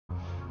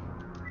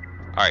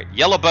Alright,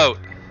 yellow boat.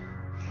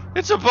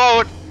 It's a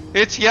boat!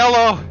 It's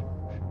yellow!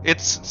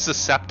 It's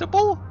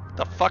susceptible?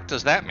 The fuck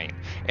does that mean?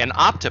 An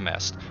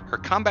optimist, her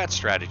combat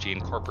strategy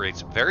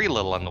incorporates very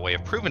little in the way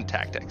of proven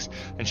tactics,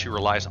 and she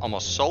relies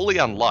almost solely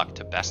on luck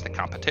to best the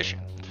competition.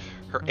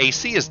 Her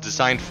AC is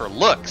designed for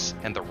looks,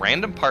 and the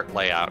random part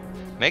layout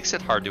makes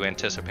it hard to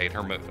anticipate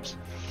her moves.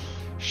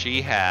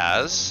 She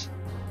has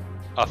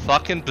a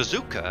fucking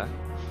bazooka,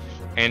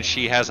 and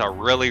she has a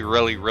really,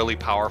 really, really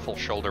powerful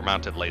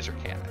shoulder-mounted laser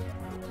cannon.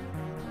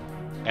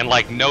 And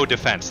like no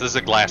defense. This is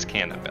a glass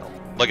cannon, Bill.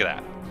 Look at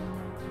that.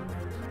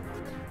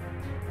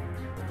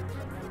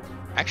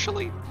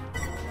 Actually,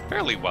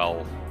 fairly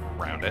well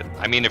rounded.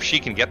 I mean, if she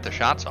can get the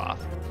shots off.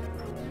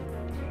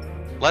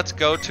 Let's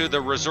go to the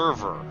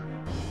reserver.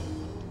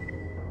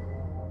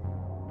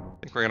 I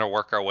think we're gonna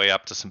work our way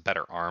up to some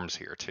better arms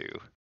here too.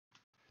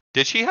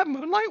 Did she have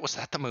moonlight? Was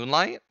that the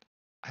moonlight?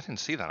 I didn't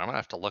see that. I'm gonna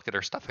have to look at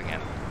her stuff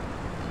again.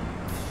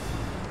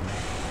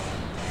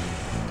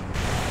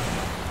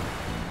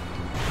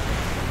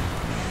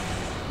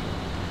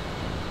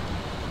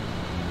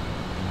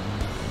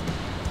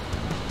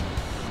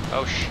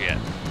 Oh shit.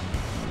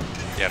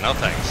 Yeah, no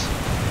thanks.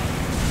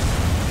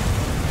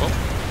 Oh.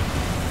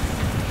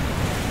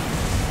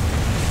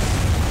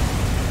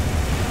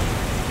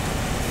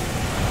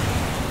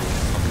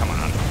 Oh, come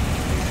on.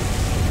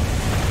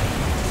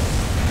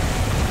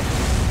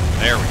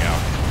 There we go.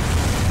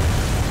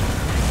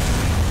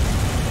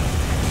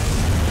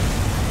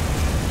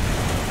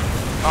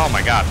 Oh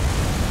my god.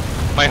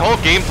 My whole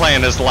game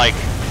plan is like,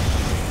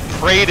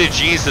 pray to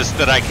Jesus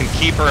that I can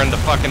keep her in the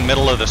fucking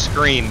middle of the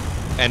screen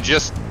and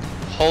just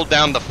hold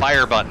down the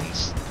fire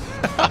buttons.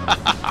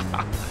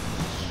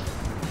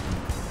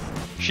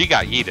 She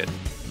got yeeted.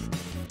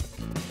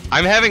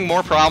 I'm having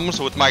more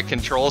problems with my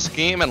control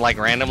scheme and like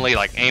randomly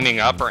like aiming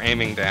up or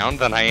aiming down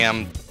than I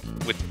am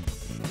with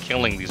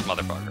killing these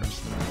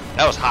motherfuckers.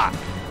 That was hot.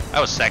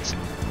 That was sexy.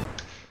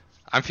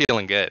 I'm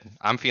feeling good.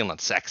 I'm feeling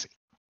sexy.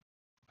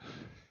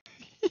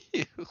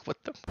 What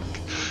the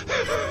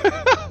fuck?